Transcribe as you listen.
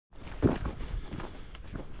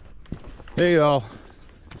Hey y'all,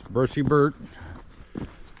 it's Brushy Bert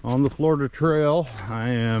on the Florida Trail. I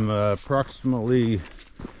am I'm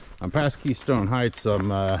past Keystone Heights.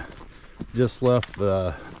 I'm just left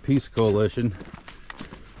the Peace Coalition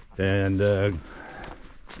and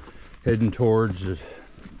heading towards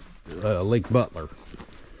Lake Butler.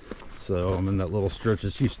 So I'm in that little stretch.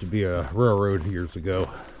 This used to be a railroad years ago,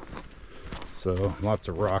 so lots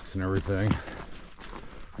of rocks and everything.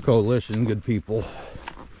 Coalition, good people.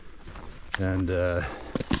 And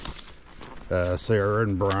Sarah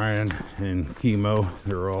and Brian and Chemo,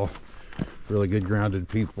 they're all really good grounded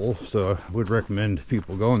people, so I would recommend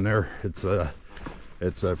people going there. It's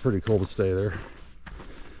pretty cool to stay there.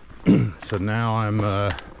 So now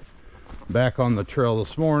I'm back on the trail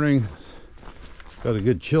this morning. Got a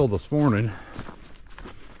good chill this morning,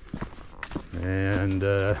 and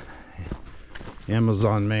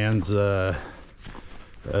Amazon man's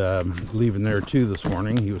leaving there too this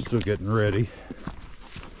morning. He was still getting ready.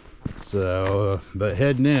 So but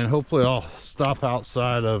heading in, hopefully I'll stop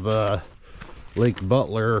outside of Lake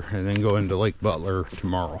Butler and then go into Lake Butler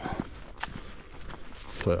tomorrow.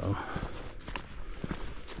 So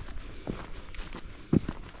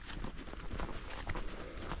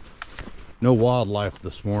no wildlife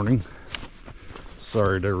this morning,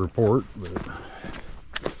 sorry to report, but